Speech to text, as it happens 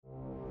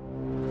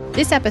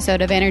This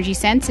episode of Energy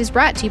Sense is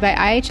brought to you by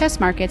IHS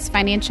Markit's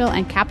Financial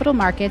and Capital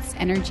Markets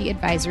Energy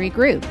Advisory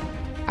Group.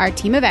 Our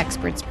team of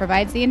experts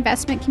provides the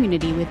investment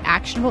community with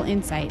actionable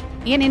insight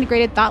and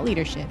integrated thought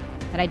leadership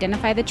that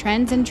identify the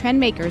trends and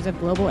trend makers of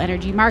global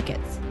energy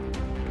markets.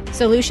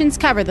 Solutions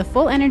cover the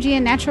full energy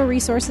and natural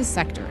resources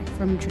sector,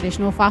 from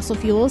traditional fossil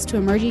fuels to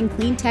emerging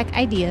clean tech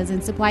ideas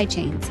and supply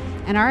chains,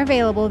 and are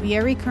available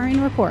via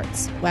recurring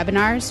reports,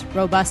 webinars,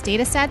 robust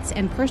data sets,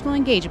 and personal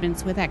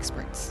engagements with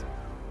experts.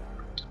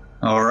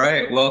 All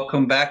right,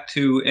 welcome back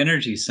to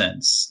Energy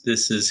Sense.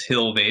 This is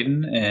Hill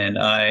Vaden, and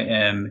I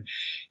am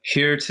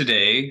here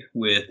today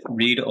with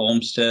Reed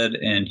Olmsted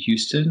in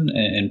Houston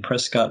and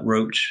Prescott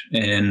Roach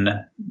in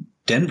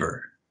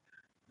Denver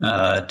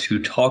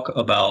to talk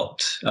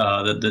about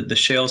the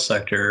shale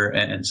sector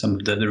and some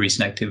of the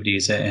recent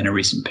activities and a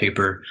recent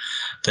paper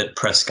that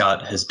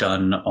Prescott has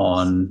done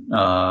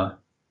on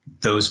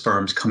those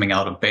firms coming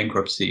out of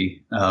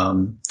bankruptcy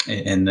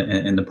in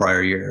the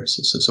prior years.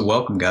 So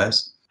welcome,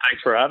 guys.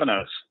 Thanks for having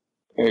us.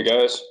 Hey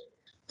guys.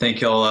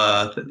 Thank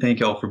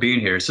y'all for being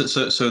here.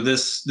 So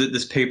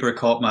this paper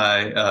caught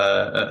my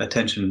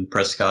attention,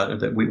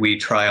 Prescott. That we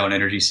try on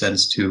Energy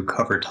Sense to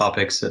cover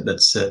topics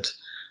that sit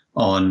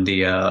on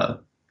the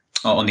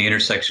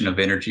intersection of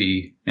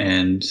energy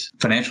and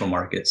financial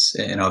markets,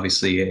 and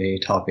obviously a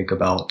topic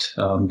about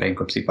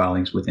bankruptcy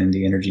filings within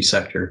the energy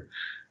sector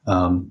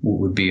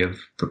would be of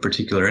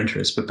particular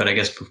interest. But I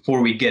guess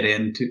before we get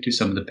into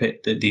some of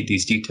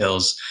these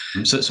details,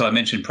 so I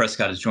mentioned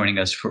Prescott is joining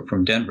us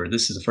from Denver.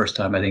 This is the first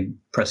time I think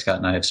Prescott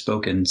and I have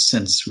spoken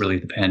since really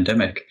the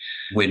pandemic,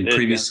 when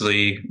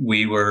previously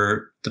we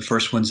were the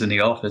first ones in the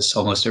office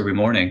almost every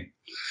morning.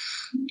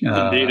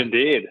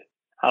 Indeed.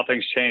 How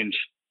things change.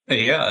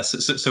 Yeah.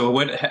 So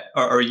what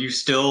are you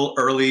still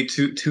early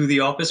to the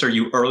office? Are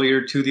you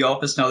earlier to the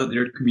office now that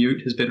your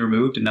commute has been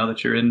removed and now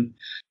that you're in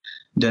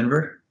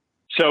Denver?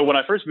 So when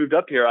I first moved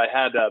up here, I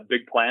had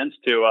big plans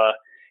to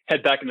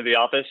head back into the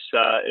office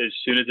as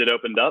soon as it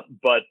opened up.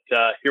 But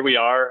here we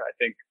are, I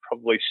think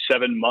probably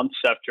 7 months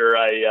after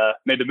I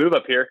made the move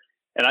up here,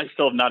 and I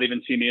still have not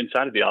even seen the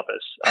inside of the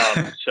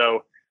office.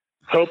 So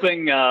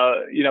hoping,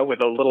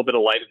 with a little bit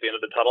of light at the end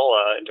of the tunnel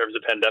in terms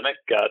of pandemic,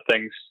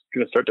 things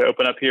going to start to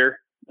open up here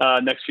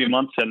next few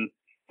months, and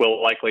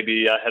we'll likely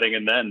be heading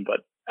in then.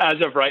 But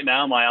as of right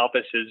now, my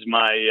office is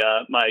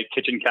my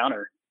kitchen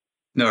counter.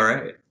 All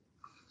right.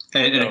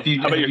 And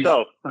how about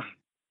yourself?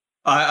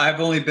 I've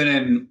only been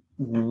in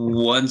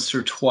once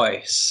or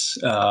twice,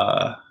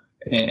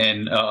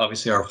 and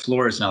obviously our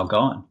floor is now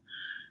gone.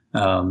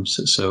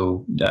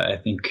 So I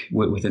think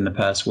within the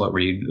past,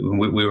 we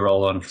were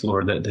all on a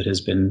floor that has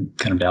been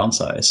kind of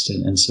downsized,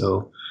 and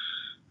so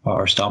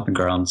our stomping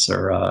grounds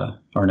are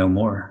no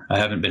more. I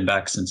haven't been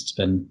back since it's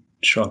been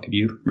shrunk. Have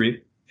you, Reed?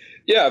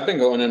 Yeah, I've been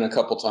going in a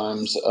couple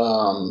times.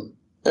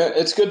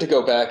 It's good to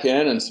go back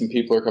in, and some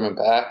people are coming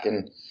back,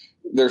 and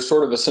there's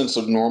sort of a sense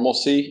of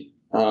normalcy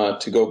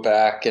to go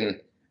back and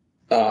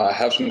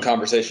have some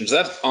conversations.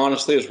 That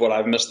honestly is what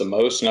I've missed the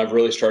most, and I've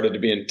really started to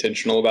be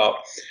intentional about.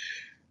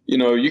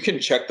 You can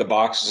check the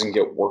boxes and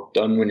get work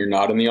done when you're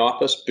not in the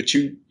office, but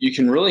you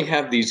can really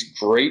have these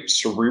great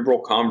cerebral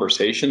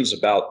conversations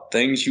about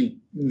things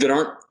that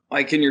aren't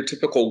like in your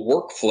typical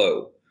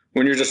workflow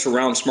when you're just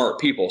around smart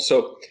people.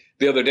 So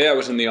the other day I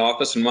was in the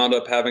office and wound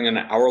up having an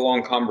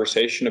hour-long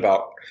conversation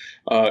about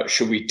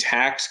should we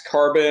tax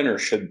carbon or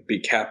should it be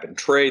cap and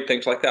trade,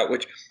 things like that,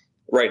 which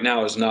right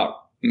now is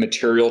not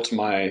material to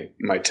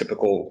my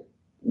typical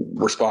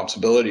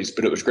responsibilities,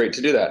 but it was great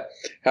to do that.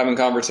 Having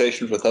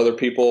conversations with other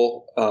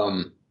people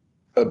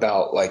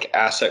about like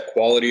asset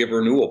quality of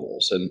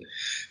renewables. And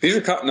these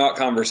are not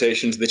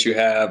conversations that you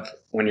have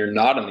when you're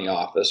not in the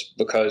office,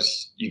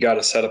 because you got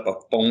to set up a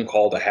phone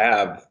call to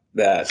have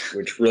that,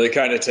 which really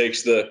kind of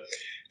takes the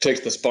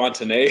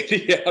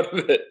spontaneity out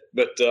of it.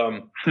 But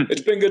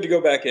it's been good to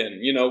go back in.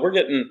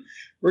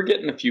 We're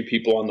getting a few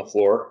people on the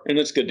floor, and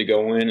it's good to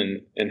go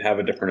in and have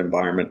a different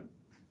environment.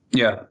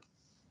 Yeah.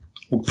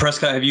 Well,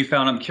 Prescott, have you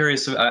found? I'm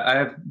curious.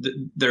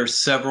 There are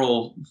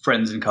several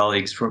friends and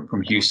colleagues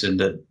from Houston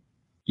that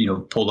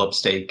pulled up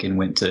stake and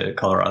went to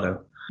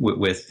Colorado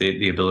with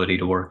the ability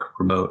to work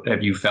remote.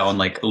 Have you found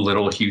like a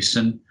little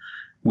Houston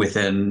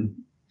within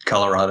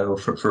Colorado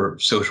for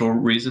social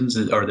reasons?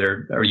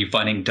 Are you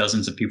finding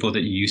dozens of people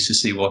that you used to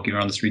see walking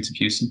around the streets of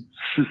Houston?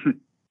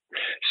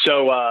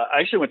 So I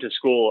actually went to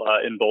school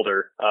in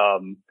Boulder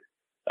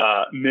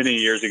many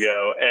years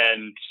ago,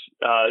 and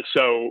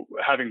so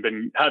having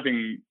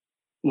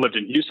lived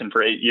in Houston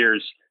for 8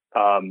 years,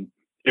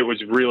 it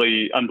was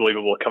really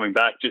unbelievable coming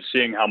back, just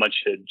seeing how much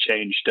had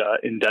changed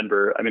in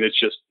Denver. I mean, it's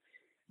just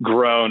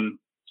grown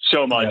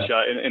so much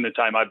in the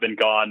time I've been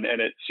gone,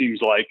 and it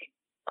seems like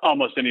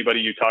almost anybody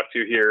you talk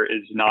to here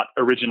is not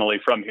originally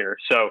from here.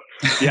 So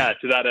yeah,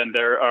 to that end,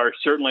 there are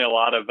certainly a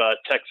lot of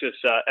Texas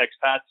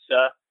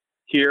expats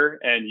here,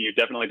 and you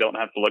definitely don't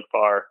have to look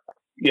far.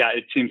 Yeah,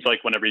 it seems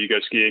like whenever you go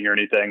skiing or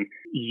anything,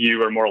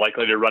 you are more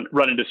likely to run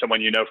into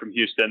someone from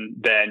Houston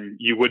than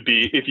you would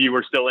be if you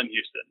were still in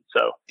Houston.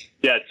 So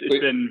yeah, it's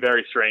been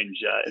very strange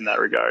in that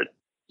regard.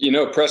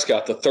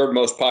 Prescott, the third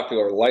most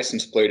popular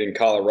license plate in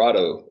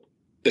Colorado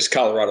is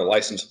Colorado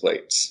license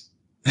plates.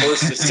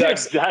 First is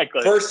Texas.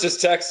 Exactly. First is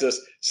Texas.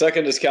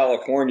 Second is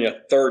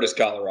California. Third is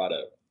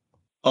Colorado.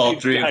 All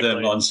three of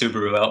them on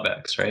Subaru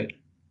Outbacks, right?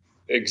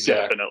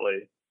 Exactly.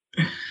 Definitely.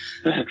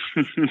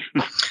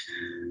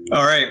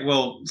 All right.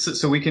 Well,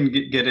 so we can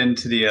get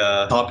into the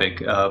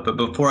topic, but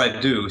before I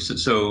do,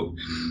 so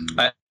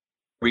I'm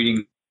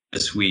reading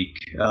this week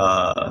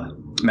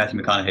Matthew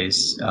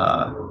McConaughey's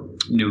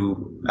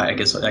new, I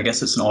guess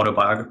it's an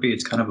autobiography.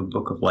 It's kind of a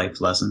book of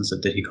life lessons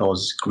that he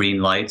calls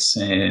Green Lights,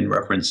 in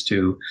reference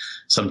to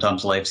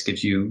sometimes life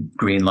gives you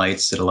green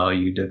lights that allow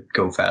you to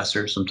go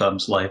faster.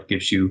 Sometimes life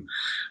gives you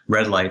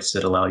red lights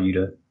that allow you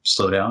to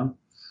slow down.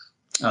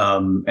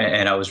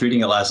 And I was reading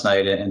it last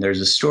night, and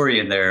there's a story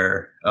in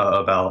there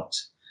about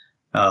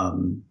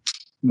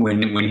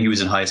when he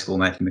was in high school,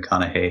 Matthew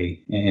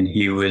McConaughey, and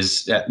he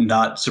was,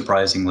 not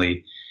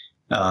surprisingly,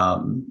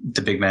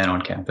 the big man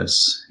on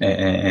campus.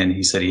 And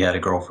he said he had a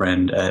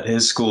girlfriend at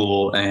his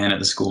school and at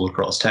the school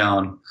across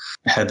town,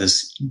 had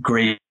this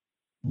great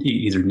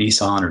either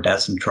Nissan or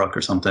Datsun truck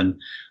or something,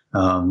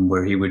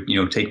 where he would,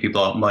 take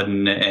people out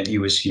mudding, and he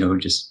was,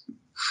 just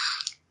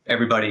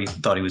everybody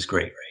thought he was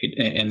great, right?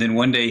 And then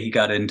one day he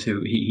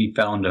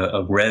found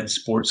a red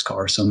sports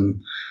car,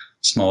 some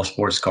small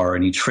sports car,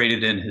 and he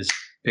traded in his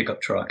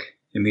pickup truck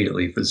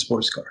immediately for the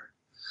sports car.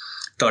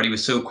 Thought he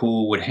was so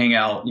cool, would hang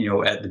out,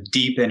 at the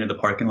deep end of the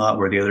parking lot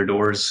where the other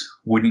doors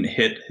wouldn't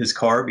hit his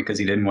car because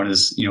he didn't want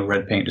his,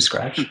 red paint to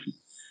scratch.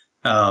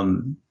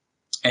 And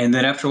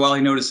then after a while,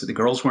 he noticed that the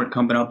girls weren't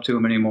coming up to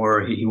him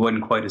anymore. He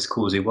wasn't quite as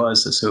cool as he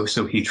was.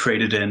 So he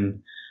traded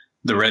in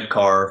the red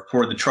car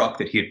for the truck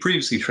that he had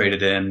previously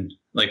traded in,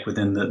 like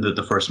within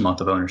the first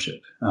month of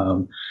ownership.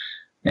 And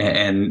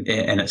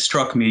it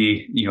struck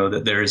me,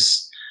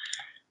 that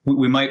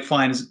we might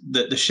find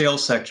that the shale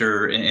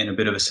sector in a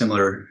bit of a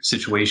similar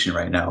situation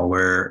right now,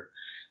 where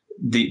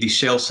the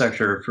shale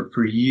sector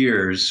for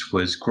years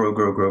was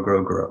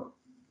grow.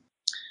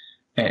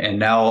 And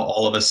now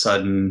all of a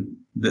sudden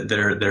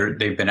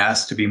they've been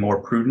asked to be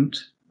more prudent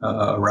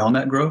around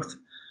that growth.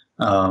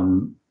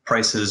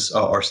 Prices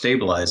are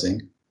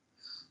stabilizing.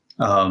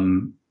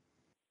 Can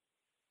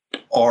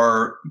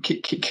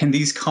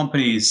these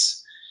companies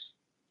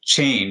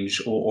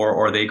change, or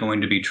are they going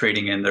to be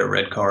trading in their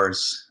red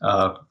cars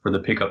for the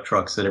pickup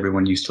trucks that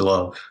everyone used to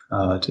love?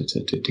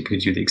 To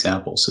give you the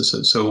example.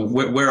 So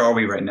where are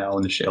we right now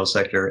in the shale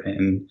sector,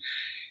 and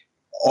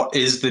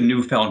is the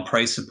newfound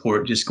price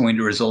support just going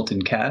to result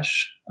in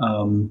cash,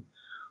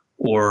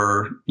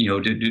 or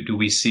do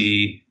we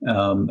see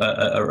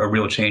a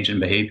real change in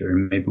behavior?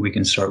 And maybe we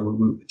can start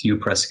with you,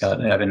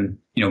 Prescott, having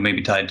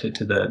maybe tied to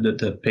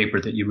the paper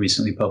that you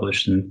recently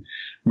published, and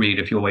read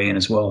if you'll weigh in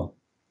as well.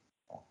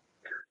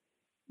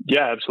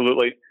 Yeah,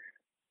 absolutely.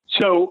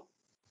 So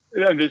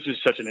this is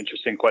such an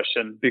interesting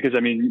question, because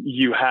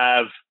you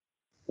have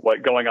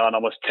going on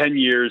almost 10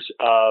 years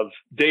of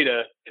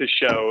data to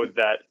show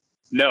that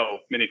no,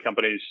 many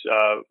companies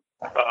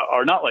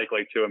are not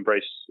likely to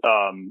embrace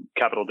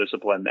capital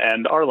discipline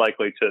and are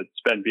likely to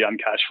spend beyond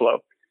cash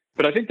flow.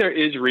 But I think there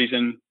is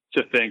reason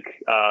to think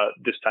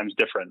this time's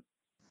different.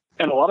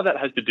 And a lot of that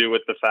has to do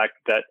with the fact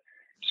that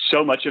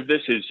so much of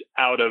this is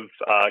out of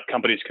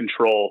companies'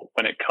 control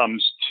when it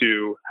comes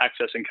to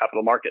accessing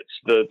capital markets.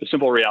 The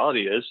simple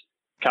reality is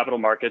capital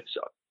markets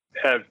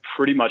have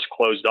pretty much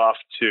closed off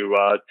to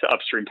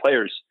upstream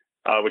players,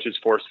 which has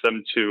forced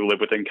them to live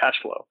within cash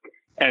flow.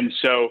 And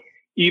so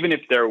even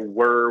if there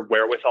were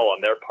wherewithal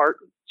on their part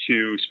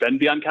to spend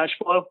beyond cash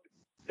flow,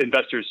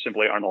 investors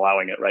simply aren't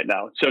allowing it right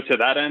now. So to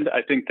that end,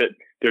 I think that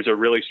there's a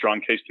really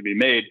strong case to be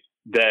made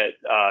that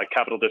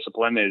capital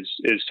discipline is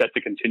set to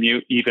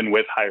continue even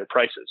with higher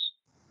prices.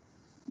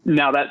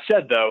 Now, that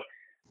said, though,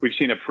 we've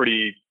seen a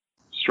pretty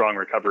strong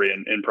recovery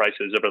in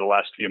prices over the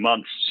last few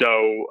months.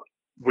 So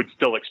would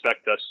still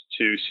expect us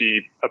to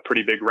see a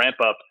pretty big ramp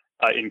up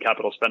in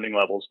capital spending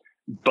levels.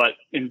 But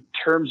in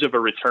terms of a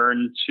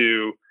return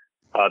to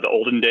the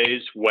olden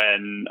days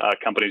when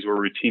companies were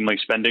routinely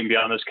spending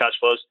beyond those cash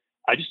flows,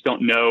 I just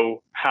don't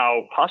know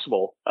how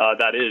possible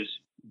that is,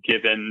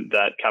 given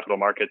that capital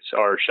markets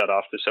are shut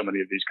off to so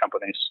many of these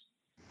companies.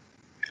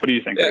 What do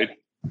you think, Reid?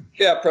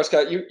 Yeah,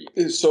 Prescott,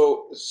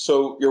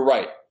 so you're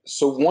right.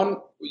 So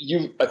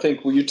I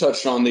think you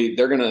touched on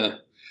they're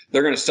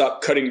going to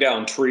stop cutting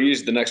down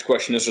trees. The next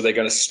question is, are they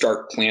going to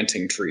start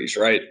planting trees,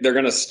 right? They're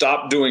going to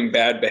stop doing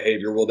bad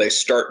behavior. Will they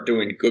start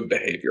doing good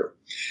behavior?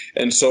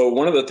 And so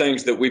one of the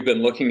things that we've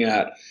been looking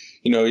at,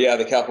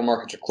 the capital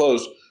markets are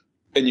closed.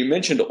 And you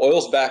mentioned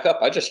oil's back up.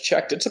 I just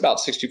checked. It's about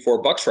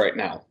 $64 right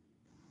now,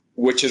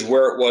 which is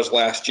where it was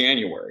last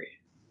January,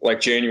 like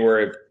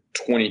January of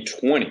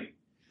 2020.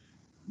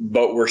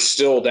 But we're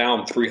still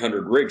down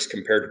 300 rigs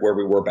compared to where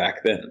we were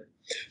back then.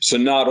 So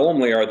not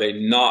only are they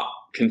not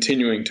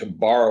continuing to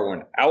borrow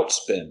and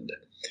outspend,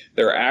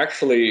 they're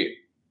actually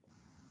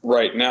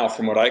right now,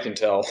 from what I can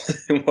tell,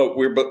 what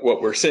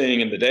we're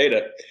seeing in the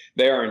data,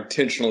 they are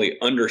intentionally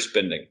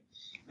underspending.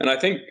 And I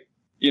think,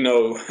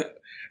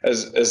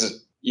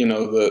 as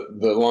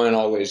the line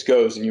always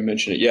goes, and you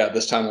mentioned it. Yeah,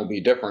 this time will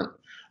be different.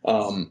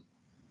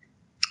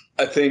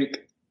 I think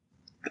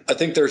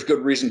there's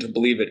good reason to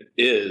believe it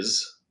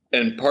is.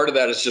 And part of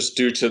that is just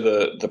due to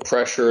the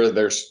pressure.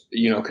 There's,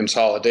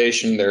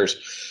 consolidation. There's,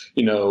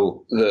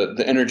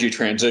 the energy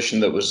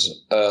transition that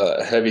was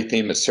a heavy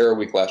theme at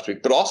CERAWeek last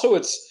week. But also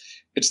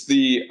it's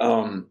the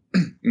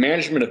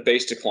management of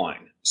base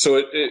decline.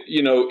 So,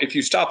 if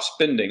you stop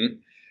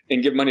spending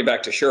and give money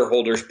back to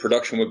shareholders,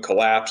 production would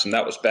collapse. And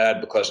that was bad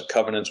because of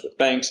covenants with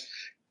banks,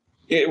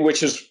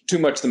 which is too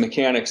much the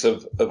mechanics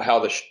of how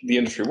the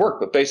industry worked.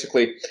 But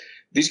basically,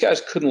 these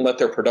guys couldn't let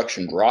their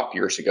production drop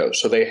years ago.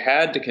 So they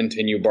had to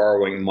continue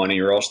borrowing money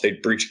or else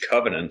they'd breach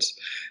covenants.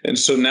 And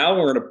so now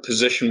we're in a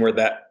position where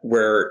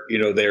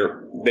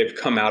they've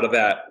come out of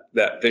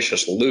that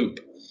vicious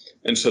loop.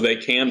 And so they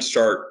can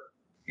start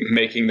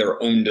making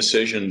their own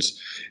decisions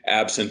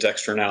absent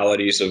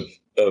externalities of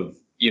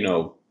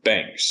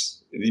banks.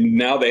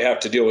 Now they have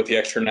to deal with the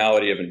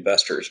externality of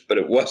investors, but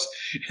it was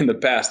in the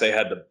past they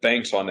had the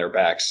banks on their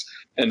backs,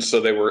 and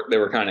so they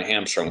were kind of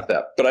hamstrung with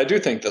that. But I do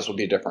think this will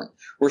be different.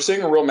 We're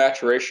seeing a real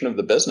maturation of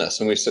the business,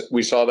 and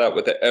we saw that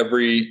with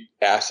every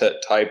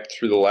asset type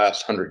through the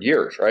last 100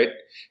 years. Right?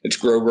 It's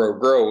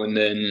grow, and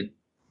then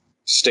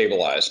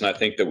stabilize, and I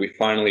think that we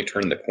finally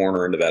turned the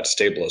corner into that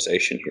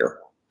stabilization here.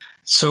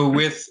 So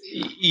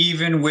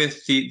even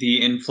with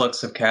the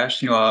influx of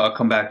cash, I'll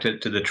come back to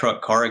the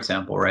truck car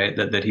example, right?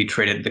 That he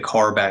traded the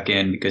car back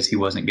in because he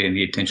wasn't getting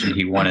the attention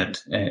he wanted,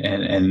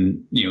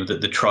 and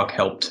the truck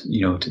helped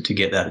to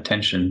get that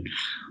attention.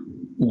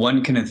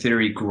 One can in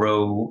theory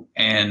grow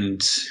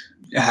and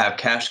have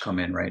cash come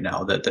in right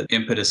now. That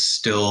impetus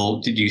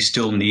still. Did you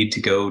still need to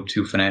go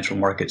to financial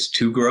markets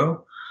to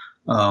grow,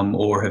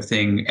 or have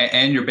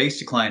and your base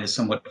decline is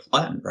somewhat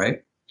flattened,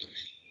 right?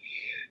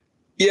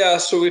 Yeah,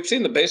 so we've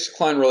seen the base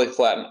decline really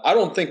flatten. I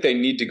don't think they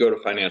need to go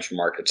to financial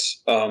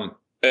markets.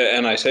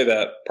 And I say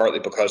that partly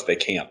because they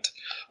can't.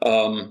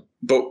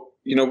 But,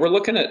 we're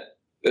looking at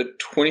a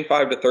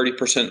 25 to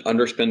 30%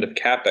 underspend of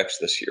CapEx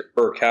this year,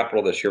 or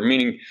capital this year,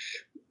 meaning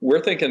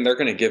we're thinking they're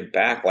going to give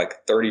back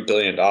like $30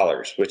 billion,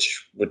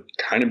 which would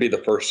kind of be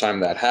the first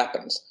time that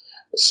happens.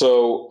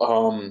 So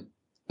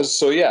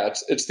yeah,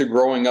 it's the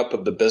growing up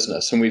of the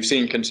business, and we've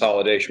seen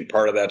consolidation.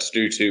 Part of that's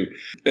due to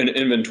an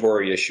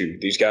inventory issue.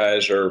 These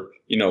guys are,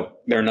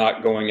 they're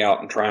not going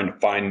out and trying to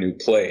find new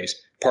plays.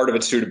 Part of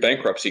it's due to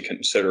bankruptcy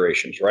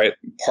considerations, right?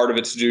 Part of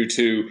it's due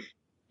to,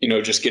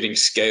 just getting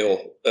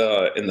scale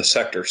in the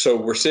sector. So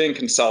we're seeing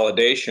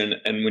consolidation,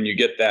 and when you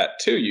get that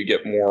too, you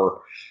get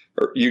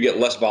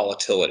less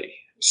volatility.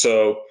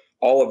 So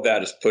all of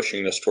that is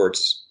pushing us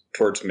towards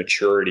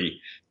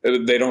maturity.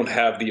 They don't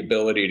have the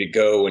ability to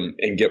go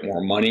and get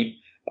more money,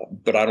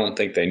 but I don't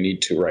think they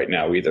need to right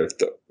now either.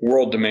 The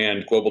world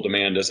demand, global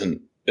demand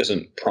isn't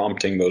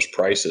prompting those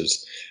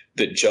prices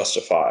that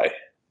justify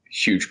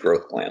huge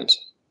growth plans.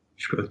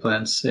 Growth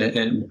plans.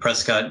 And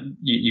Prescott,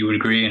 you would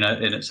agree, and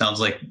it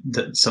sounds like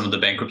that some of the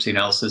bankruptcy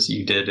analysis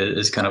you did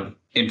is kind of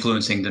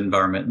influencing the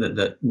environment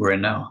that we're in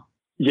now.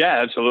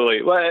 Yeah,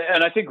 absolutely. Well,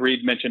 and I think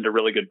Reed mentioned a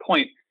really good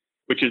point,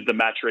 which is the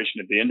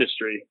maturation of the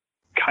industry,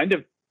 kind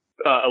of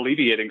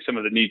alleviating some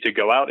of the need to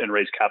go out and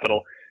raise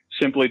capital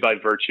simply by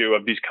virtue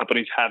of these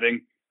companies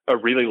having a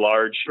really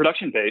large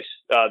production base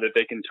that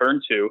they can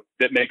turn to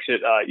that makes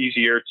it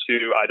easier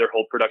to either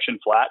hold production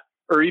flat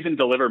or even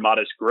deliver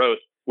modest growth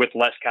with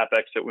less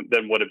CapEx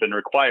than would have been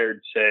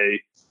required,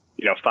 say,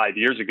 5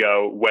 years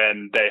ago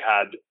when they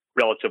had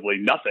relatively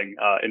nothing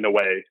in the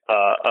way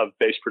of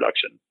base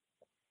production.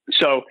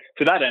 So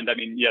to that end,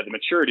 the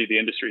maturity of the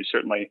industry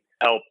certainly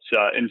helped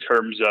in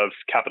terms of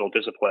capital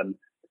discipline.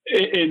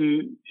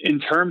 In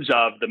terms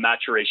of the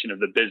maturation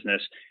of the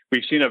business,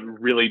 we've seen a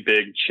really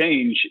big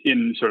change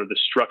in sort of the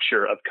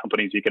structure of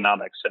companies'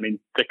 economics.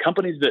 The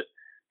companies that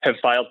have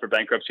filed for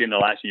bankruptcy in the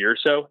last year or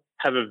so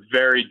have a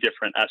very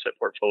different asset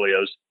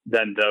portfolios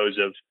than those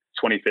of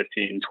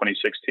 2015,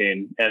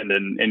 2016, and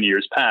in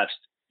years past.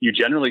 You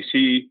generally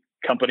see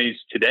companies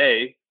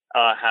today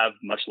have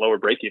much lower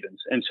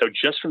break-evens. And so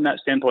just from that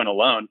standpoint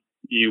alone,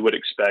 you would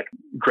expect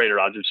greater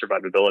odds of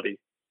survivability.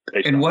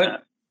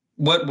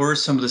 What were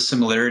some of the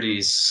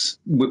similarities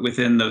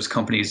within those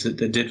companies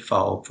that did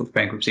file for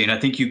bankruptcy? And I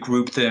think you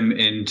grouped them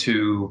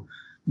into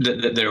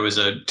that there was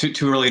a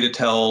too early to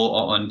tell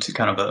on to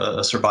kind of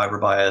a survivor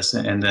bias,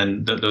 and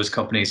then those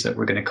companies that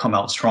were going to come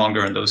out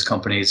stronger, and those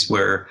companies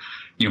where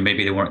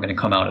maybe they weren't going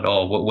to come out at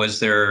all. What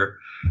was there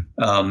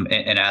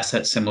an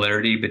asset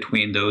similarity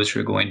between those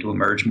who are going to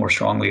emerge more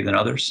strongly than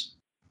others?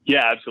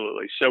 Yeah,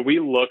 absolutely. So we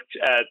looked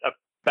at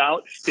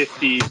about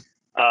 50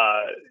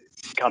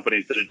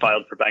 companies that had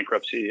filed for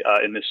bankruptcy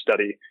in this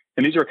study.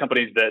 And these were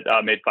companies that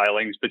made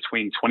filings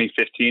between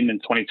 2015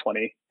 and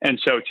 2020. And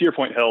so to your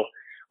point, Hill,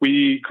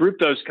 we grouped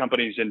those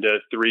companies into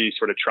three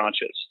sort of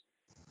tranches.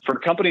 For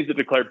companies that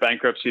declared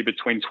bankruptcy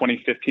between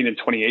 2015 and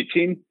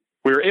 2018,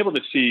 we were able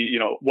to see,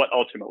 what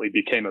ultimately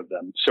became of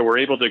them. So we're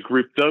able to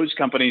group those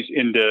companies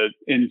into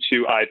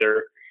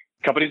either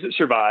companies that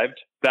survived,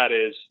 that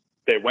is,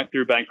 they went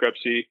through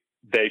bankruptcy,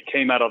 they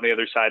came out on the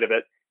other side of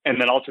it, And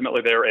then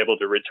ultimately they were able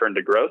to return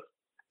to growth.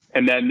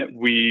 And then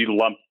we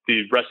lumped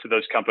the rest of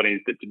those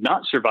companies that did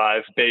not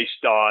survive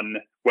based on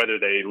whether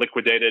they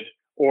liquidated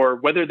or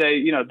whether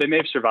they may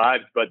have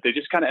survived, but they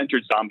just kind of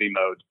entered zombie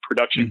mode.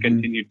 Production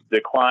continued to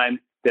decline.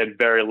 They had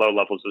very low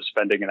levels of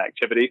spending and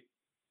activity.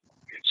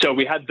 So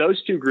we had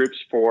those two groups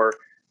for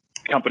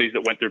companies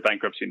that went through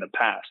bankruptcy in the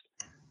past.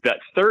 That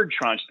third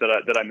tranche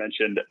that I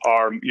mentioned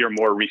are your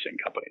more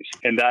recent companies.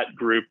 And that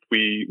group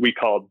we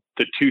called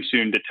the too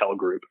soon to tell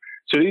group.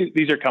 So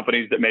these are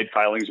companies that made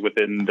filings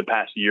within the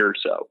past year or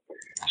so.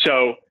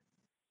 So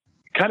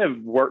kind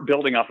of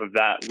building off of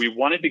that, we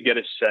wanted to get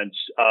a sense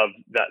of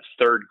that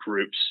third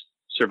group's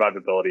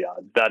survivability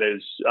odds. That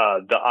is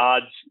the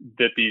odds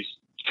that these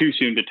too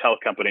soon to tell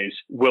companies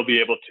will be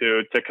able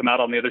to come out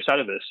on the other side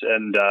of this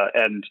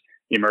and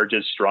emerge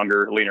as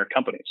stronger, leaner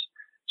companies.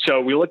 So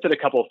we looked at a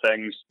couple of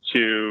things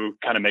to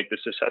kind of make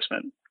this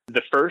assessment.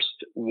 The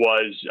first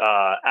was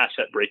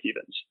asset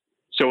break-evens.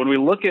 So when we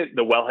look at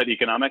the wellhead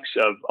economics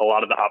of a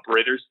lot of the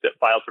operators that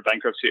filed for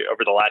bankruptcy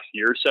over the last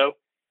year or so,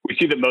 we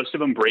see that most of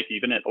them break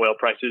even at oil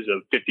prices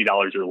of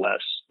 $50 or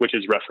less, which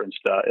is referenced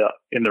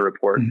in the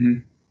report.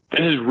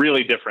 This is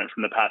really different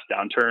from the past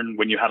downturn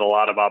when you had a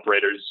lot of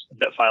operators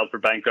that filed for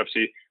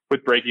bankruptcy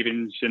with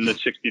break-evens in the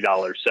 $60,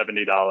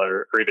 $70,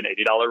 or even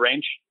 $80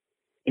 range.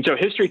 And so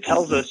history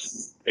tells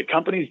us that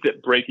companies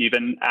that break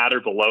even at or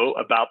below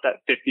about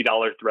that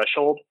 $50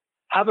 threshold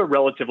have a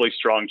relatively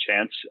strong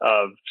chance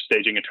of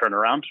staging a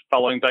turnaround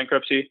following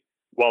bankruptcy,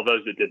 while those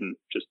that didn't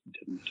just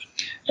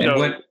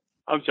didn't.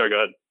 I'm sorry, go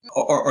ahead.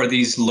 Are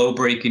these low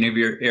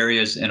break-even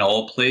areas in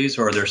all plays,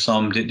 or are there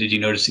some, did you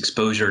notice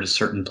exposure to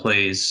certain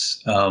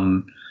plays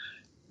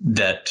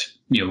that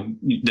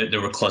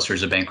there were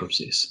clusters of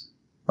bankruptcies?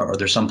 Or are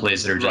there some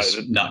plays that are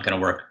just not going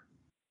to work?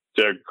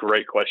 It's a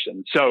great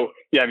question. So,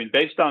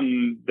 based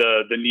on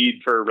the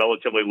need for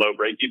relatively low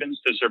break-evens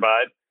to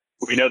survive,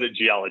 we know that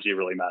geology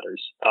really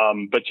matters.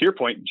 But to your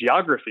point,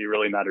 geography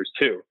really matters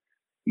too.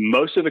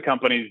 Most of the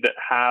companies that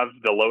have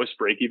the lowest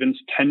break-evens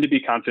tend to be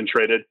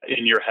concentrated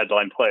in your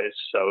headline plays.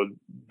 So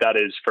that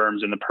is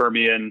firms in the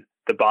Permian,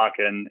 the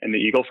Bakken, and the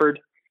Eagle Ford.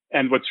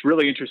 And what's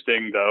really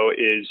interesting, though,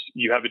 is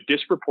you have a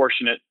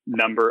disproportionate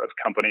number of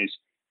companies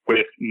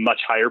with much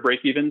higher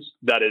break-evens,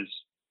 that is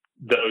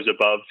those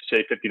above,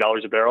 say,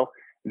 $50 a barrel,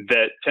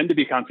 that tend to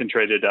be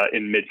concentrated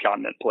in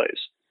mid-continent plays.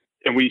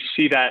 And we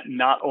see that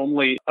not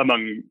only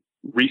among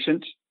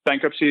recent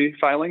bankruptcy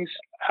filings,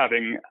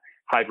 having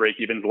high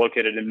break-evens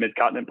located in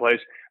mid-continent plays,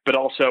 but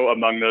also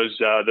among those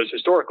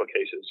historical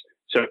cases.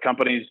 So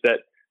companies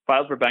that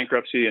filed for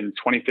bankruptcy in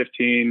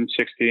 2015,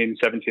 16,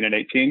 17, and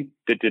 18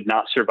 that did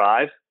not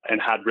survive and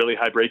had really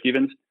high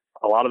break-evens,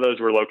 a lot of those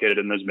were located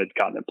in those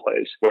mid-continent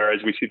plays,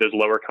 whereas we see those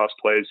lower cost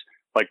plays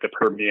like the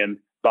Permian,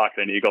 Bakken,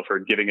 and Eagle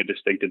Ford giving a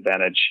distinct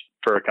advantage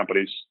for a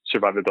company's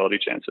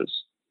survivability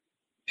chances.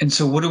 And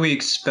so what do we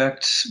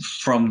expect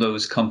from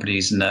those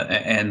companies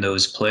and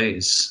those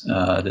plays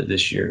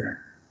this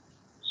year?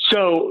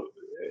 So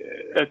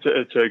it's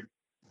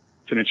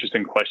an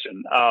interesting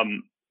question.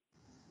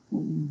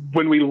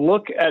 When we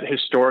look at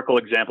historical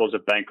examples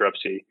of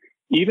bankruptcy,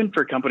 even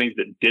for companies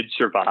that did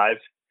survive,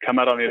 come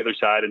out on the other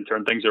side and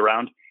turn things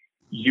around,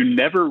 you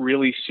never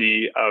really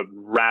see a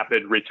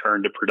rapid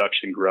return to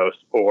production growth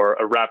or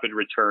a rapid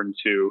return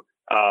to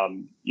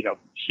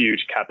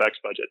huge CapEx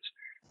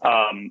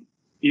budgets.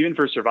 Even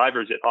for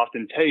survivors, it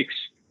often takes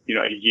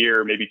a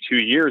year, maybe 2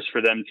 years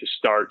for them to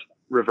start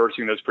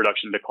reversing those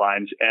production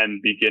declines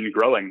and begin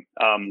growing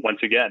once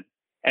again.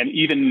 And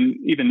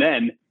even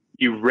then,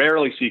 you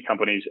rarely see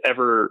companies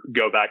ever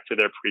go back to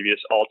their previous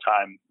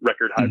all-time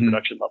record high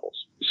production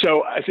levels.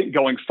 So I think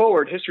going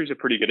forward, history is a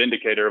pretty good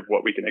indicator of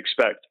what we can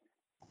expect.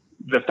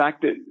 The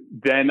fact that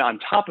then on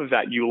top of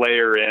that, you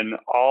layer in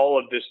all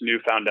of this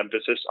newfound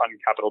emphasis on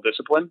capital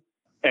discipline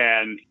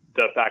and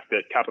the fact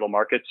that capital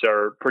markets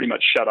are pretty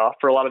much shut off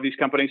for a lot of these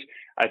companies,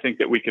 I think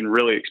that we can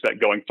really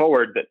expect going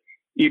forward that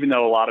even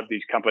though a lot of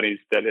these companies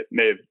that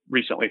may have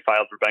recently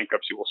filed for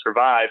bankruptcy will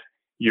survive,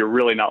 you're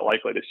really not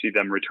likely to see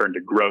them return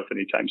to growth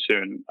anytime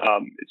soon.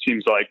 It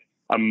seems like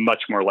a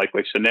much more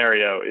likely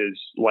scenario is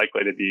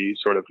likely to be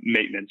sort of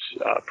maintenance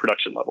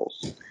production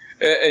levels.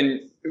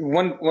 And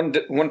one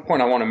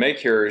point I want to make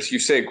here is you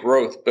say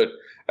growth, but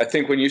I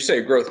think when you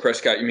say growth,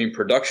 Prescott, you mean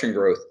production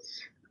growth,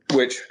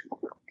 which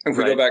if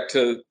we go back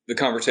to the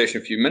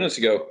conversation a few minutes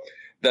ago,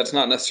 that's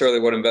not necessarily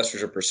what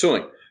investors are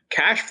pursuing.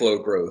 Cash flow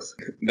growth,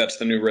 that's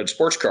the new red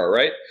sports car,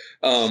 right?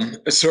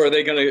 So are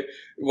they going to,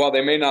 while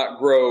they may not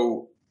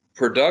grow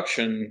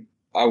production,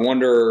 I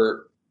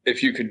wonder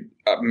if you could,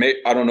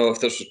 I don't know if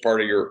this was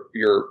part of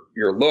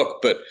your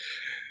look, but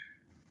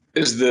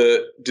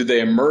do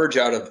they emerge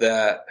out of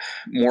that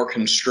more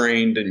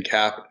constrained in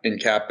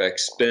CapEx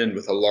spend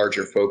with a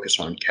larger focus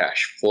on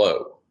cash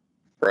flow,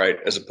 right,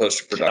 as opposed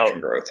to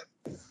production growth?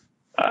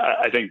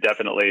 I think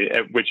definitely,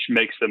 which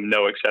makes them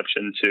no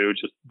exception to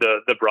just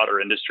the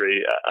broader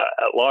industry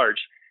at large.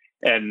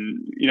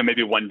 And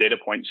maybe one data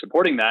point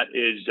supporting that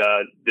is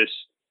this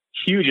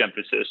huge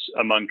emphasis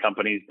among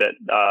companies that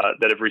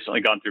have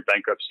recently gone through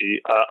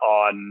bankruptcy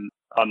on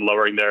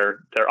lowering their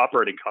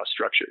operating cost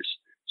structures.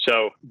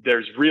 So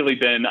there's really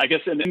been, I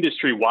guess, an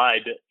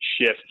industry-wide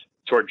shift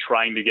toward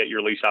trying to get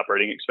your lease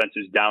operating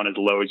expenses down as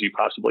low as you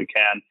possibly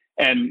can.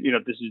 And,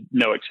 this is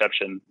no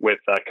exception with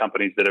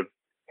companies that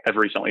have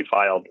recently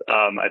filed.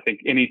 I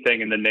think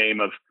anything in the name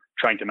of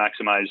trying to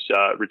maximize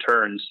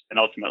returns and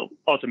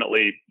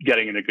ultimately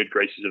getting in the good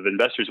graces of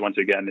investors once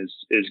again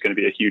is going to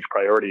be a huge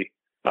priority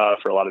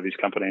for a lot of these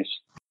companies.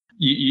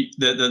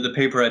 The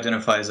paper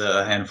identifies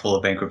a handful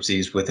of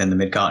bankruptcies within the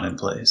Mid-Continent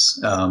plays.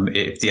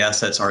 If the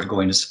assets aren't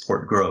going to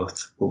support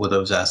growth, what will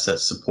those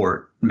assets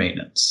support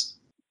maintenance?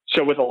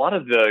 So with a lot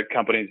of the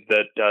companies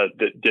that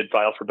did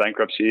file for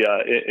bankruptcy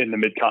in the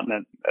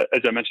Mid-Continent,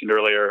 as I mentioned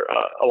earlier,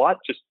 a lot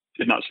just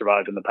did not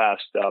survive in the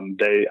past.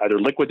 They either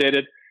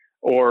liquidated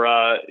or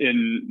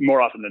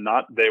more often than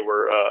not, they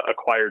were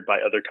acquired by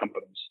other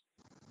companies.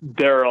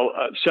 There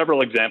are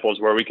several examples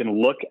where we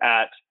can look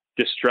at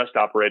distressed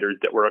operators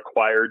that were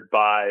acquired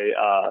by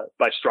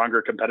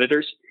stronger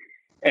competitors,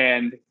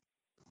 and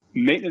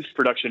maintenance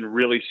production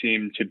really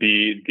seemed to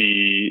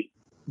be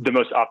the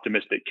most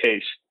optimistic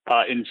case.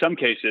 In some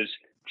cases,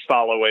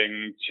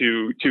 following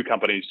two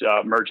companies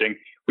merging,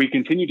 we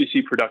continue to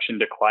see production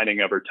declining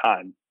over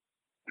time,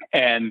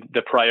 and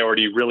the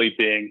priority really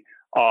being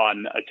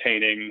on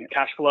attaining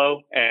cash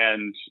flow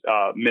and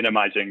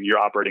minimizing your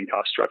operating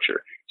cost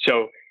structure.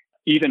 So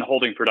even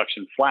holding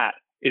production flat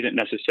isn't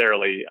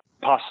necessarily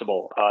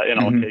possible in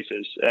all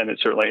cases, and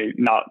it's certainly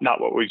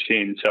not what we've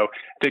seen. So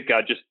I think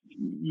just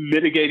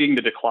mitigating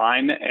the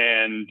decline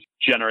and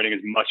generating as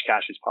much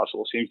cash as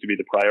possible seems to be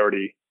the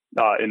priority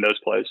in those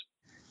plays.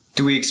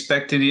 Do we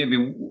expect any? I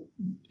mean,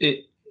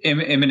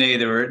 M&A,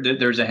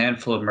 there's a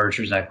handful of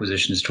mergers and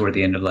acquisitions toward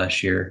the end of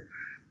last year,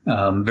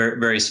 very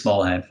very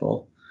small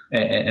handful,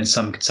 and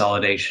some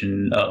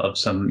consolidation of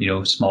some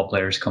small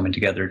players coming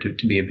together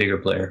to be a bigger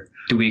player.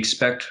 Do we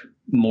expect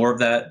more of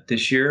that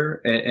this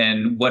year?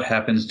 And what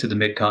happens to the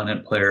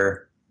Mid-Continent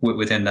player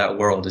within that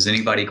world? Is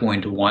anybody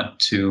going to want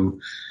to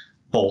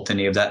bolt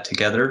any of that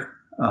together?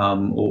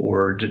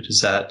 Or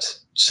does that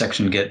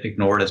section get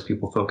ignored as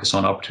people focus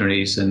on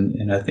opportunities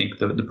and I think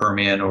the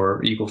Permian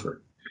or Eagle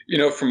Ford?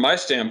 From my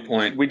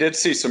standpoint, we did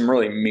see some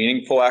really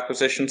meaningful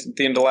acquisitions at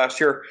the end of last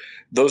year.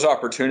 Those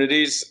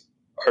opportunities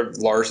have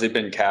largely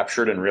been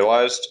captured and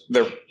realized.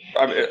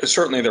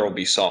 Certainly there will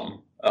be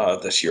some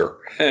this year.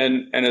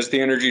 And as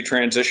the energy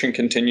transition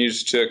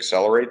continues to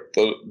accelerate,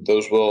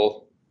 those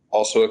will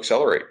also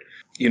accelerate.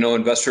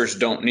 Investors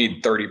don't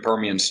need 30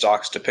 Permian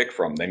stocks to pick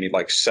from. They need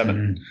like 7.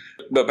 Mm-hmm.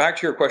 But back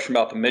to your question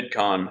about the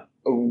Mid-Con,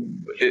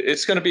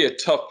 it's going to be a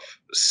tough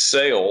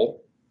sale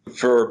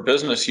for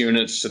business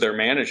units to their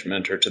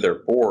management or to their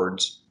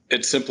boards.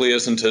 It simply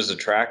isn't as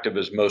attractive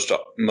as most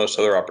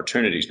other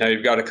opportunities. Now,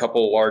 you've got a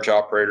couple of large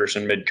operators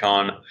in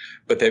Mid-Con,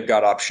 but they've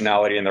got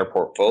optionality in their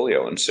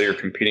portfolio, and so you're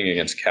competing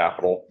against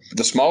capital.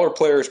 The smaller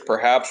players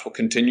perhaps will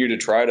continue to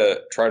try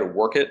to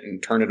work it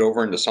and turn it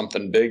over into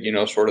something big,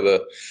 sort of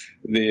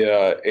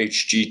the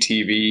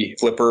HGTV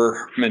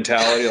flipper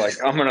mentality, like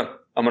I'm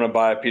gonna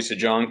buy a piece of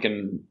junk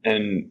and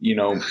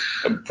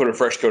put a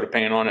fresh coat of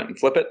paint on it and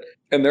flip it.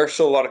 And there are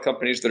still a lot of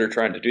companies that are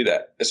trying to do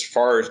that. As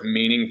far as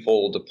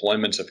meaningful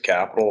deployments of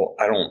capital,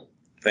 I don't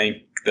think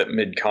that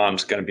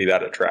Mid-Con's going to be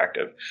that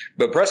attractive.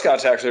 But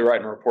Prescott's actually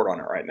writing a report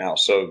on it right now.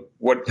 So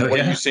what are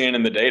you seeing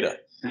in the data?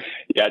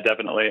 Yeah,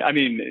 definitely. I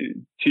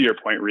mean, to your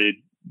point, Reed,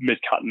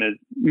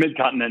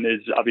 Mid-Continent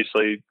is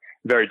obviously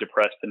very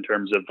depressed in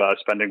terms of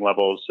spending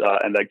levels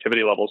and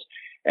activity levels.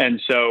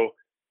 And so,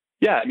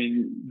 yeah, I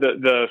mean,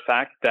 the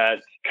fact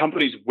that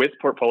companies with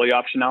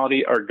portfolio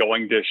optionality are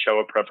going to show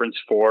a preference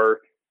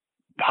for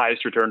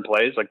highest return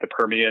plays like the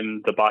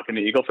Permian, the Bakken,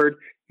 the Eagle Ford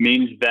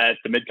means that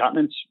the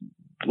Mid-Continent's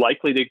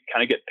likely to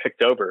kind of get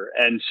picked over.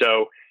 And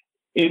so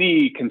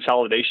any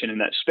consolidation in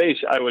that space,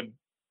 I would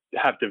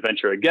have to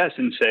venture a guess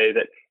and say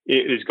that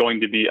it is going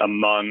to be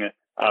among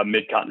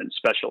Mid-Continent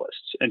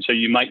specialists. And so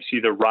you might see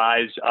the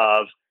rise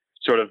of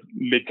sort of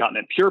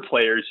Mid-Continent pure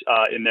players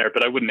in there,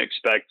 but I wouldn't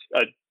expect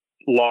a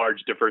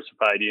large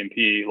diversified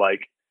E&P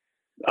like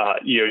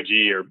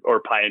EOG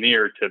or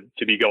Pioneer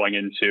to be going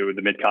into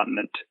the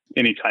Mid-Continent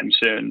anytime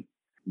soon.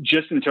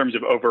 Just in terms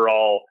of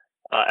overall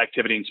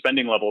activity and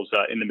spending levels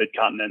in the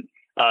Mid-Continent,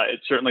 it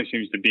certainly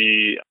seems to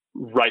be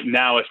right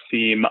now a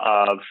theme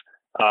of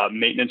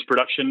maintenance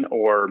production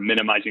or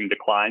minimizing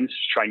declines,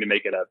 trying to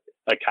make it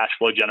a cash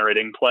flow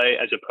generating play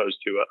as opposed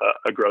to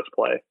a growth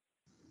play.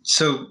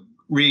 So,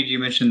 Reed, you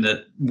mentioned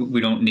that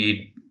we don't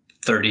need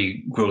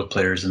 30 growth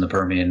players in the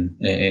Permian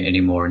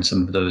anymore, and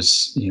some of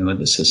those,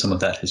 some of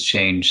that has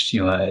changed.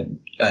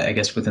 I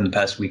guess within the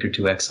past week or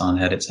two, Exxon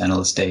had its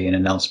analyst day and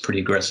announced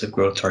pretty aggressive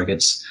growth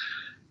targets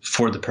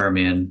for the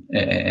Permian,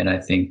 and I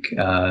think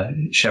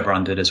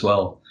Chevron did as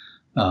well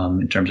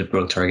in terms of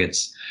growth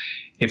targets.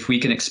 If we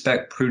can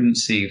expect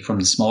prudency from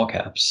the small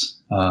caps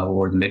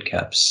or the mid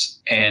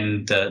caps,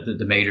 and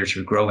the majors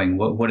are growing,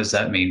 what does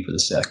that mean for the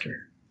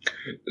sector?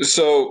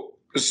 So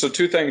So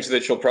two things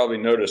that you'll probably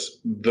notice.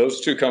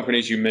 Those two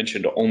companies you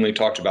mentioned only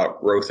talked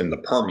about growth in the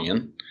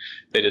Permian.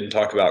 They didn't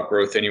talk about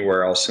growth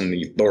anywhere else in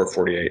the lower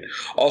 48.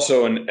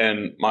 Also,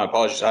 and my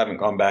apologies, I haven't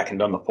gone back and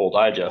done the full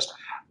digest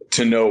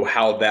to know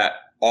how that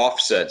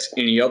offsets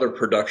any other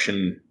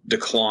production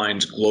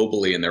declines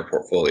globally in their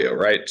portfolio,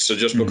 right? So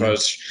just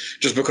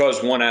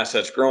because one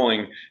asset's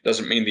growing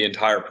doesn't mean the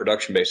entire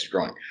production base is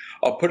growing.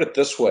 I'll put it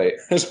this way,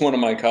 as one of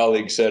my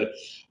colleagues said,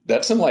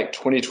 that's in like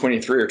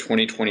 2023 or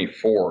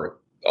 2024.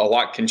 A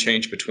lot can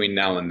change between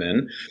now and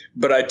then.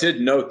 But I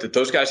did note that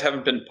those guys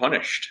haven't been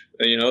punished.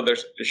 You know,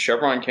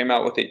 Chevron came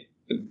out with it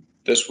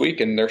this week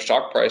and their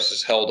stock price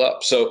has held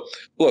up. So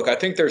look, I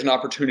think there's an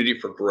opportunity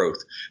for growth.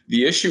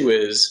 The issue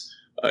is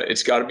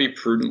it's got to be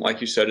prudent.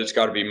 Like you said, it's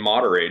got to be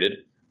moderated.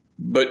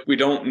 But we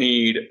don't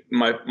need,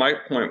 my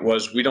point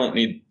was, we don't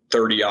need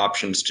 30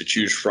 options to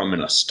choose from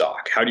in a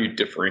stock. How do you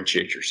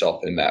differentiate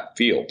yourself in that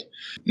field?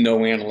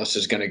 No analyst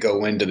is going to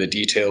go into the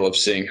detail of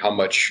seeing how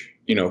much,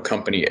 you know,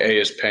 company A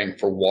is paying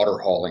for water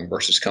hauling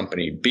versus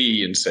company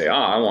B and say,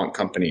 I want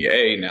company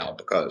A now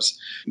because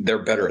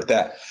they're better at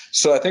that.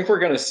 So I think we're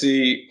going to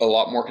see a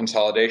lot more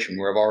consolidation.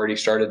 We've already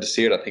started to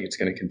see it. I think it's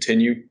going to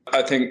continue.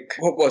 I think,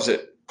 what was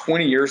it?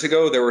 20 years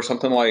ago, there were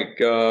something like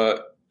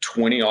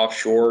 20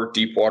 offshore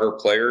deep water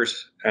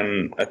players.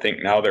 And I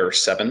think now there are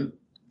 7.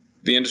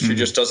 The industry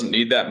just doesn't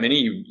need that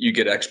many. You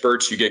get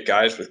experts, you get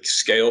guys with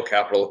scale,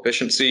 capital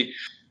efficiency,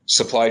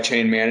 supply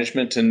chain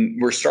management, and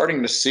we're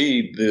starting to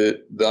see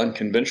the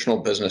unconventional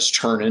business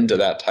turn into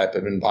that type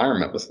of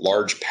environment with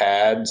large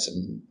pads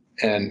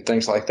and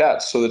things like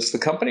that. So it's the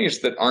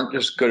companies that aren't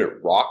just good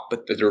at rock,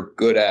 but that are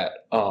good at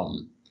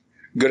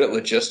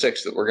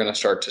logistics that we're going to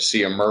start to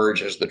see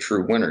emerge as the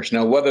true winners.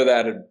 Now,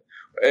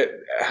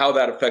 how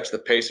that affects the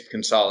pace of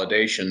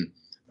consolidation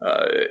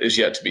is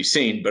yet to be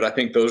seen, but I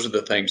think those are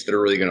the things that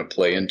are really going to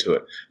play into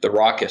it. The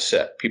rock is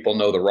set. People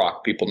know the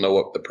rock. People know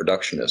what the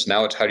production is.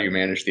 Now it's how do you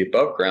manage the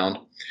above ground,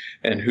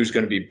 and who's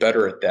going to be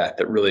better at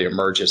that really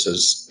emerges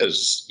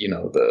as you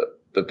know,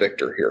 the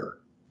victor here.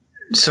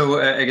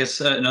 So I guess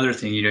another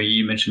thing, you know,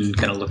 you mentioned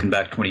kind of looking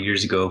back 20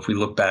 years ago. If we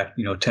look back,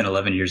 10,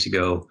 11 years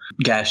ago,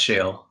 gas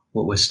shale,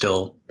 what was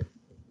still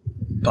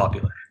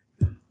popular.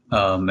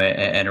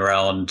 And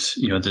around,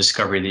 the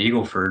discovery of the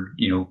Eagle Ford,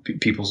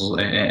 people's,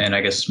 and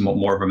I guess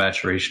more of a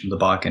maturation of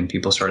the Bakken,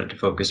 people started to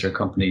focus their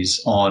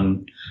companies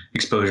on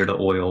exposure to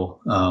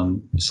oil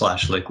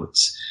 /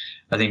 liquids.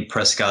 I think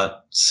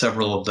Prescott,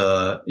 several of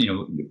the,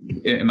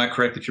 am I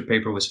correct that your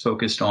paper was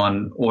focused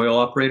on oil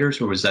operators,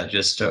 or was that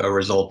just a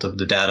result of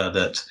the data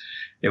that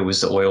it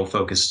was the oil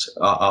focused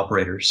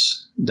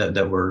operators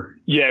that were?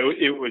 Yeah,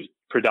 it was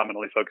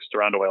predominantly focused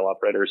around oil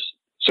operators,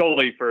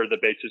 solely for the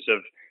basis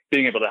of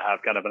being able to have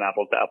kind of an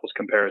apples to apples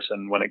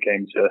comparison when it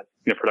came to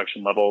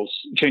production levels,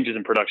 changes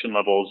in production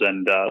levels,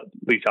 and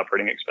lease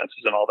operating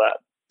expenses and all that.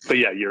 But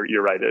yeah,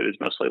 you're right. It is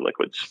mostly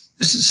liquids.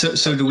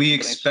 So do we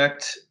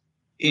expect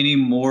any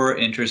more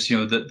interest?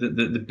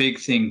 The big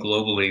thing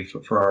globally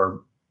for our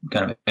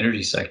kind of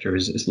energy sector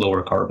is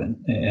lower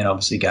carbon, and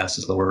obviously gas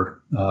is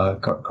lower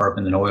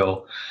carbon than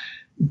oil.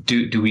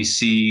 Do we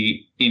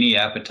see any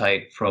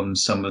appetite from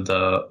some of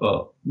the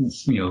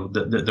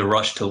the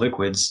rush to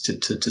liquids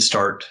to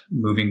start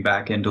moving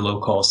back into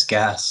low cost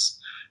gas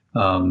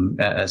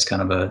as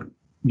kind of a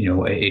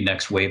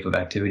next wave of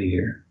activity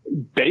here?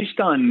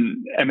 Based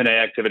on M&A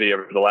activity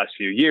over the last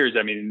few years,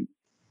 I mean,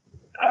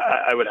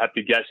 I would have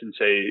to guess and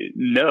say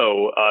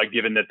no,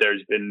 given that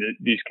there's been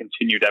these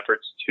continued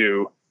efforts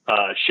to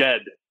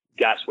shed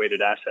gas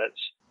weighted assets.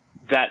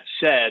 That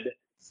said,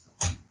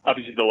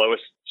 obviously the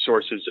lowest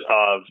sources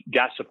of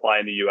gas supply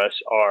in the U.S.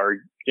 are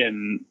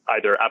in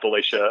either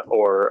Appalachia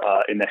or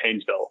in the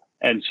Haynesville.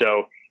 And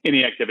so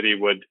any activity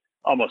would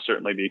almost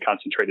certainly be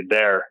concentrated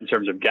there in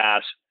terms of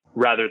gas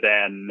rather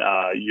than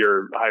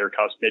your higher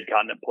cost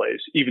mid-continent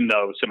plays, even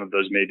though some of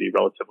those may be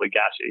relatively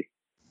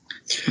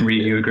gassy.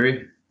 Reed, you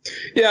agree?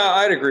 Yeah,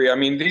 I'd agree. I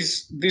mean,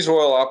 these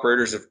oil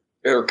operators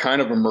are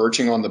kind of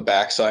emerging on the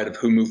backside of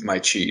Who Moved My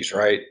Cheese,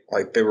 right?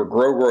 Like they were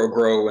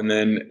grow. And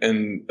then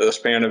in the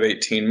span of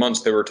 18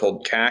 months, they were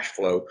told cash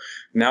flow.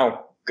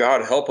 Now,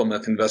 God help them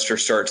if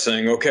investors start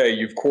saying, okay,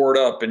 you've cored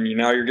up and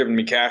now you're giving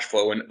me cash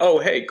flow, and oh,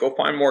 hey, go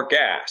find more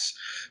gas.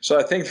 So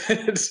I think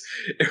that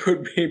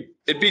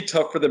it'd be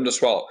tough for them to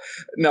swallow.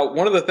 Now,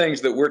 one of the things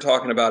that we're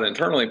talking about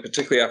internally,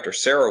 particularly after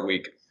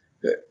CERAWeek,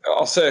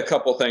 I'll say a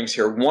couple things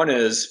here. One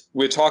is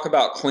we talk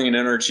about clean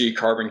energy,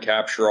 carbon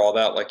capture, all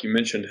that, like you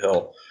mentioned,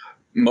 Hill.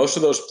 Most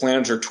of those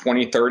plans are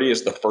 2030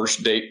 as the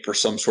first date for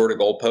some sort of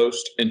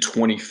goalpost and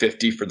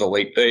 2050 for the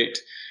late date.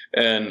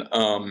 And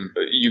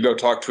you go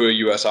talk to a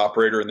U.S.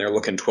 operator and they're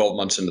looking 12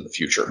 months into the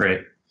future.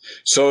 Right.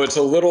 So it's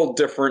a little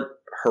different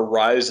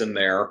horizon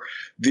there.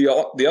 The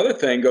other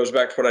thing goes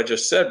back to what I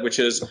just said, which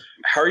is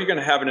how are you going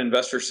to have an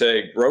investor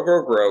say,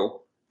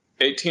 grow,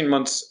 18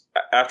 months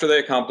after they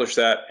accomplish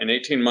that, in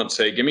 18 months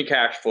say, give me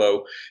cash flow.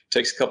 It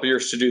takes a couple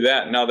years to do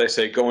that. Now they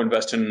say, go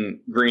invest in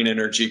green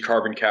energy,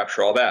 carbon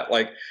capture, all that.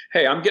 Like,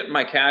 hey, I'm getting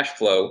my cash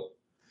flow.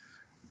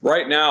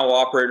 Right now,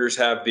 operators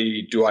have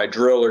do I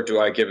drill or do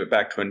I give it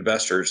back to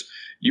investors?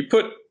 You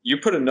put you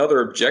put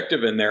another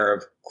objective in there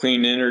of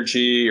clean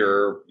energy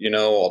or,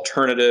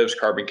 alternatives,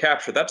 carbon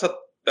capture. That's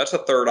a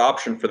third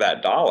option for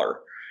that dollar.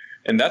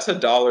 And that's a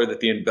dollar that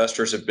the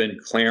investors have been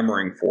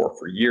clamoring for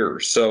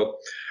years. So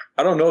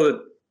I don't know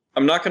that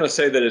I'm not going to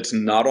say that it's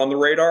not on the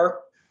radar.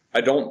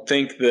 I don't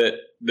think that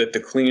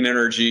the clean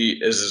energy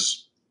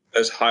is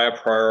as high a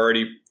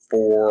priority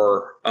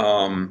for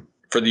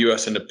the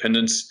U.S.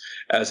 independence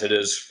as it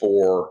is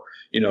for,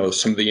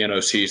 some of the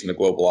NOCs and the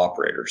global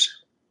operators.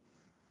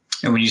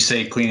 And when you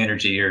say clean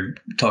energy, you're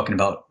talking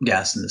about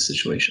gas in this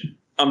situation.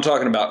 I'm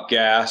talking about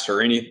gas or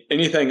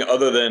anything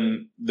other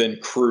than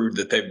crude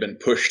that they've been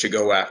pushed to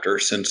go after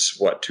since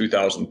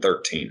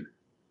 2013.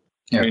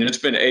 Yeah. I mean, it's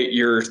been 8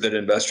 years that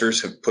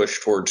investors have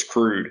pushed towards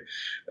crude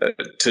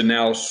to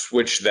now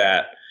switch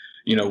that.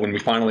 When we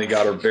finally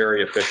got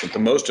the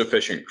most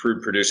efficient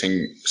crude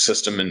producing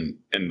system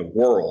in the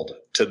world,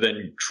 to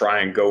then try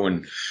and go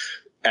and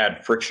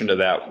add friction to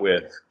that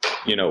with,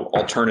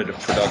 alternative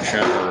production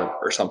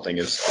or something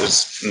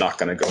is not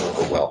going to go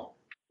over well.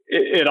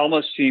 It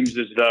almost seems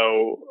as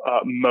though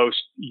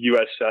most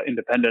U.S.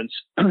 independents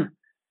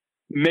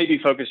may be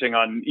focusing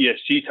on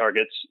ESG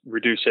targets,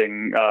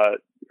 reducing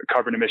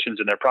carbon emissions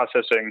in their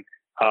processing,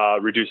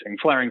 reducing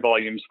flaring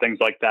volumes, things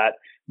like that.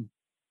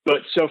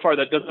 But so far,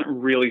 that doesn't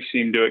really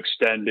seem to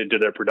extend into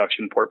their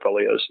production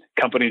portfolios.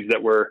 Companies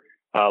that were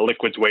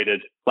liquids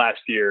weighted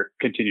last year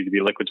continue to be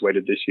liquids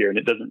weighted this year. And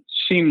it doesn't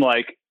seem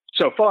like,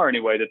 so far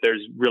anyway, that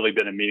there's really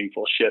been a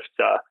meaningful shift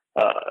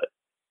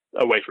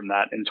away from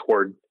that and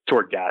toward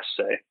gas,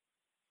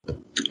 say.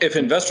 If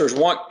investors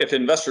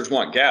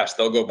want gas,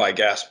 they'll go buy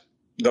gas.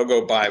 They'll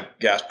go buy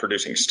gas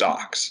producing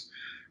stocks.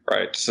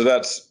 Right. So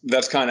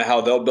that's kind of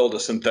how they'll build a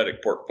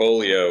synthetic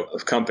portfolio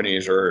of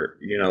companies or,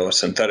 a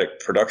synthetic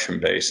production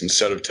base.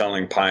 Instead of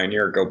telling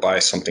Pioneer, go buy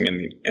something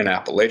in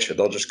Appalachia,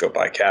 they'll just go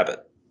buy Cabot.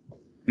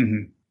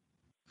 Mm-hmm.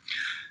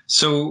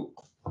 So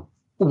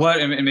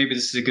and maybe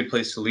this is a good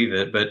place to leave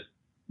it, but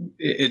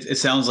it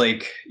sounds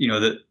like,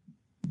 that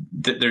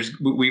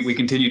we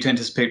continue to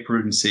anticipate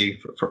prudency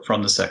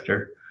from the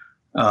sector.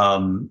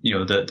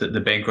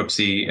 The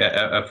bankruptcy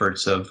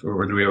efforts or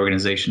the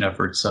reorganization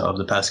efforts of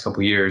the past couple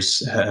of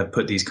years have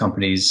put these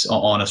companies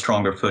on a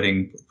stronger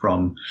footing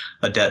from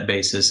a debt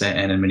basis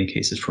and in many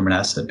cases from an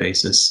asset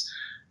basis.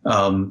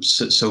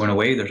 So in a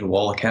way, there's a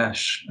wall of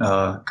cash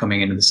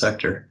coming into the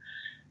sector.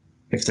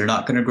 If they're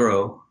not going to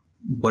grow,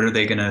 what are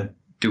they going to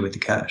do with the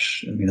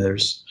cash? I mean,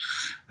 there's,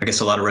 I guess,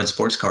 a lot of red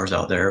sports cars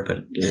out there,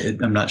 but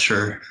I'm not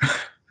sure.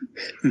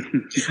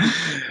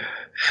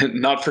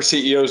 Not for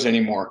CEOs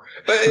anymore.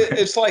 But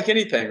it's like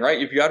anything, right?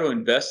 You've got to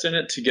invest in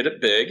it to get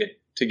it big,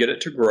 to get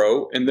it to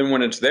grow. And then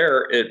when it's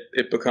there,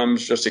 it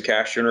becomes just a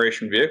cash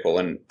generation vehicle.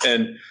 And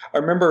I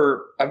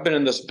remember I've been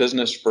in this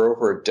business for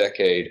over a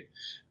decade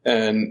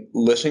and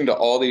listening to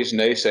all these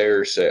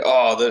naysayers say,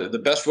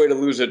 the best way to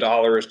lose a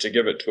dollar is to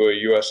give it to a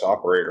U.S.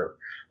 operator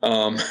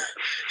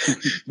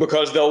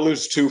because they'll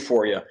lose two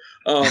for you.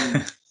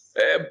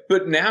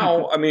 But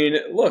now, I mean,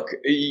 look,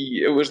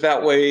 it was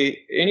that way.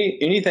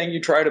 Anything you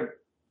try to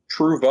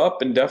prove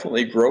up and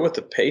definitely grow at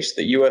the pace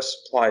that U.S.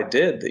 supply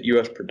did, that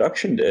U.S.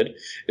 production did,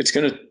 it's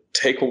going to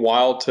take a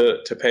while to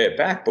pay it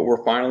back. But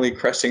we're finally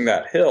cresting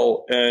that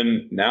hill.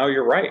 And now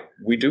you're right.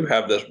 We do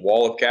have this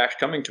wall of cash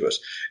coming to us.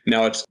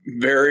 Now it's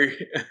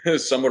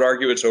some would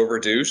argue it's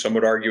overdue. Some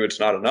would argue it's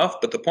not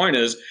enough. But the point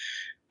is,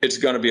 it's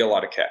going to be a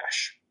lot of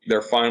cash.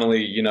 They're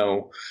finally,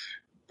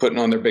 putting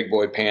on their big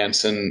boy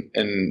pants and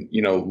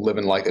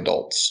living like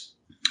adults.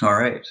 All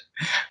right.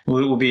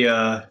 Well, it will be,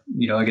 I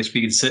guess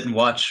we can sit and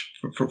watch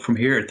from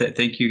here.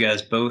 Thank you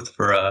guys both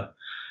for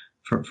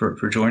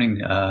joining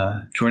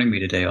me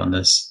today on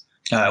this.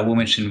 I will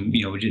mention,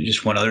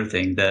 just one other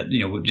thing that,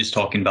 we're just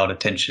talking about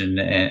attention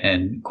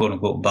and quote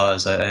unquote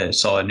buzz. I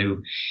saw a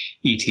new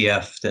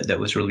ETF that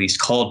was released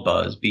called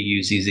Buzz,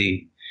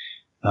 BUZZ,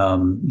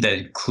 that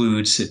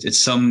includes,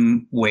 it's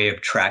some way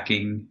of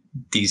tracking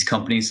these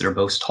companies that are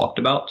most talked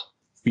about,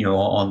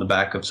 on the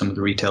back of some of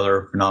the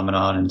retailer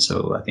phenomenon. And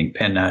so I think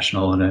Penn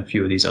National and a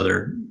few of these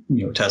other,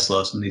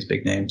 Tesla, some of these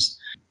big names,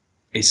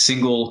 a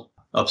single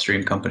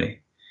upstream company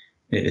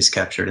is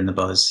captured in the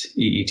Buzz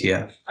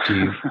ETF. Do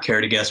you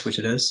care to guess which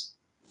it is?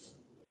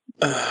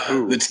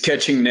 It's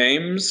catching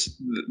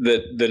names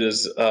that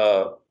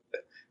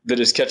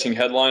is catching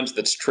headlines.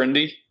 That's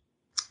trendy.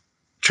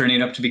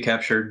 Trending up to be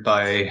captured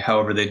by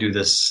however they do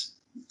this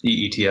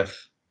ETF.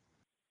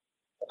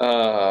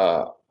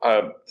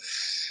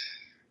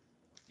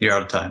 You're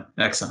out of time.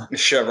 Exxon.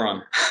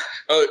 Chevron.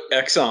 Oh,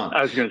 Exxon.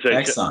 I was going to say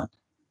Exxon.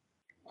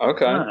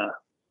 Okay.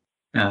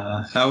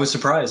 I was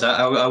surprised.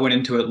 I went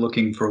into it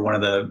looking for one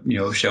of the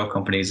shale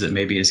companies that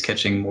maybe is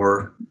catching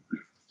more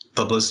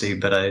publicity,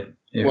 but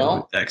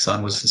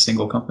Exxon was a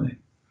single company.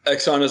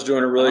 Exxon is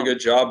doing a really good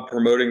job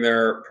promoting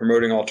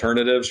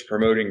alternatives,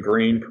 promoting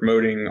green,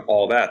 promoting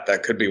all that.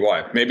 That could be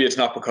why. Maybe it's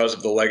not because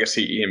of the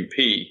legacy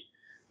E&P,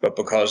 but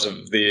because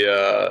of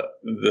the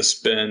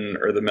spin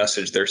or the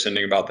message they're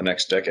sending about the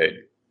next decade.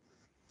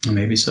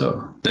 Maybe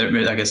so.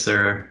 I guess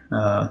their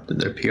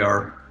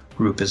PR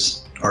group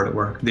is hard at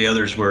work. The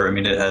others were, I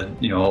mean, it had,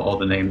 all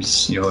the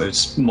names,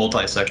 it's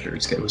multi-sector.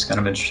 It was kind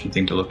of an interesting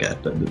thing to look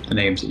at, but the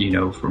names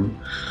that from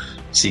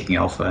Seeking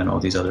Alpha and all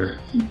these other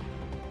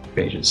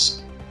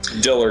pages.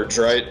 Dillard's,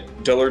 right?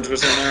 Dillard's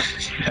was in there?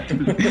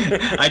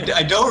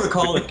 I don't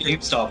recall if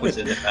GameStop was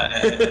in it.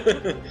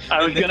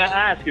 I was going to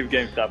ask if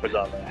GameStop was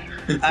on there.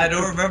 I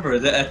don't remember.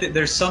 I think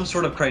there's some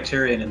sort of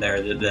criterion in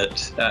there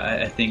that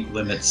I think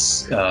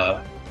limits.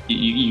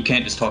 You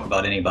can't just talk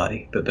about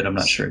anybody, but I'm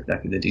not sure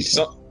exactly the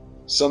details.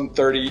 Some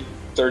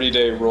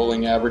 30-day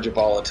rolling average of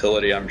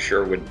volatility, I'm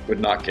sure, would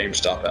knock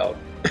GameStop out.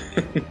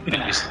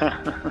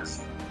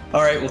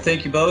 All right. Well,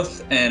 thank you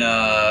both. And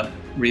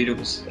Reed, it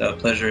was a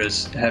pleasure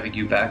having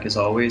you back as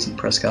always. And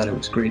Prescott, it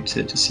was great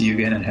to see you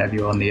again and have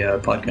you on the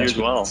podcast. You as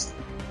well.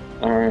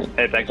 All right.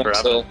 Hey, thanks for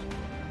having us.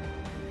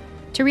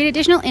 To read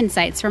additional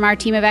insights from our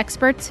team of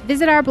experts,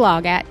 visit our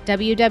blog at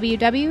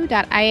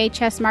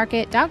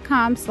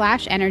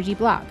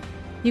www.ihsmarket.com/energyblog.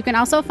 You can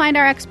also find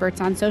our experts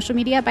on social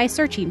media by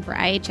searching for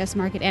IHS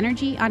Markit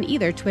Energy on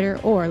either Twitter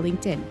or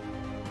LinkedIn.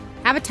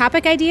 Have a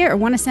topic idea or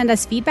want to send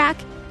us feedback?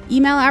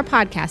 Email our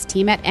podcast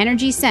team at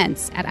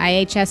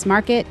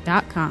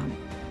energysense@ihsmarkit.com.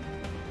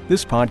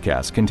 This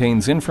podcast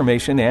contains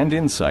information and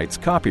insights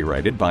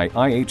copyrighted by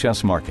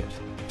IHS Markit.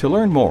 To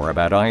learn more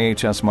about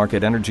IHS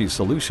Markit Energy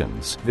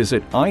Solutions,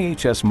 visit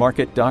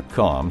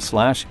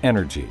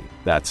ihsmarkit.com/energy.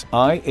 That's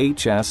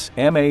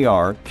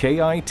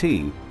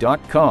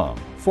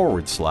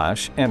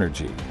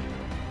ihsmarkit.com/energy.